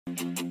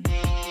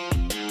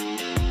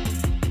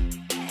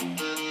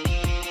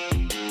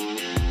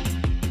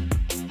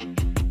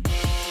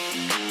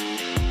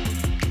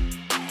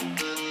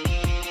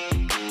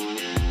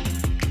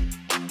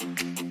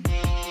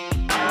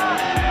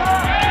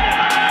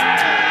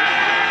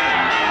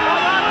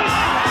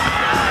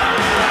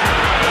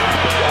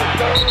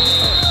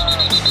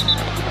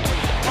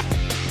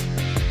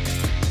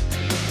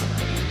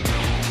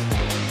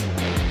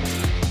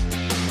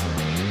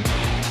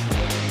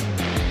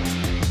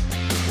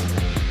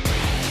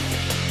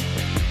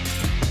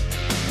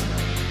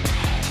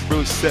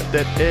really set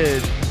that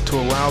edge to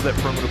allow that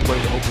perimeter play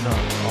to open up.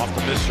 Off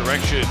the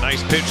misdirection, nice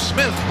pitch.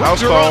 Smith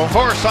House to ball. run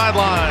far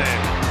sideline.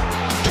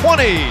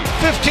 20,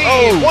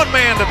 15, one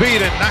man to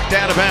beat and knocked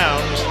out of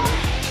bounds.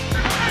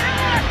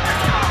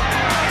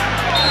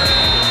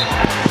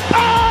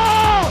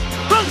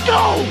 Let's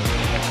go!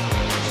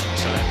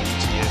 Inside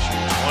ETSU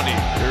 20.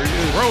 There he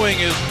is. Throwing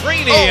is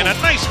Rainey, and a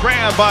nice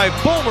grab by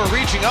Bulmer,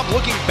 reaching up,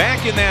 looking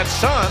back in that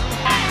sun.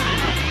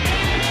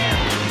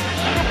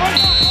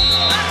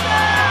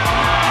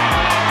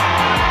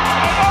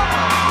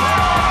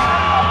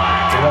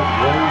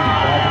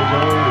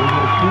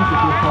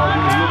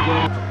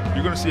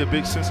 You're going to see a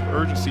big sense of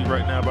urgency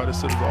right now by the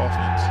Citadel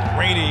offense.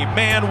 Rainey,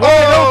 man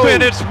wide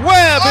open. It's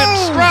Webb in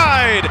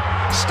stride.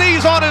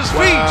 Stays on his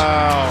feet.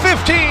 Wow.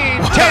 15,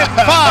 10,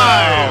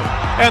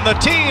 5. And the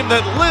team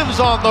that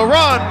lives on the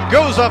run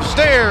goes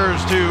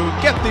upstairs to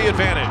get the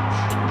advantage.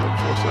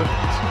 4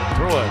 seconds.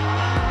 Throw it.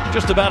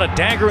 Just about a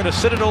dagger into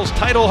Citadel's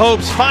title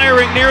hopes.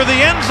 Firing near the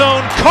end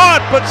zone.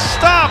 Caught but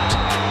stopped.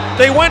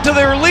 They went to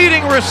their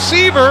leading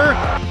receiver.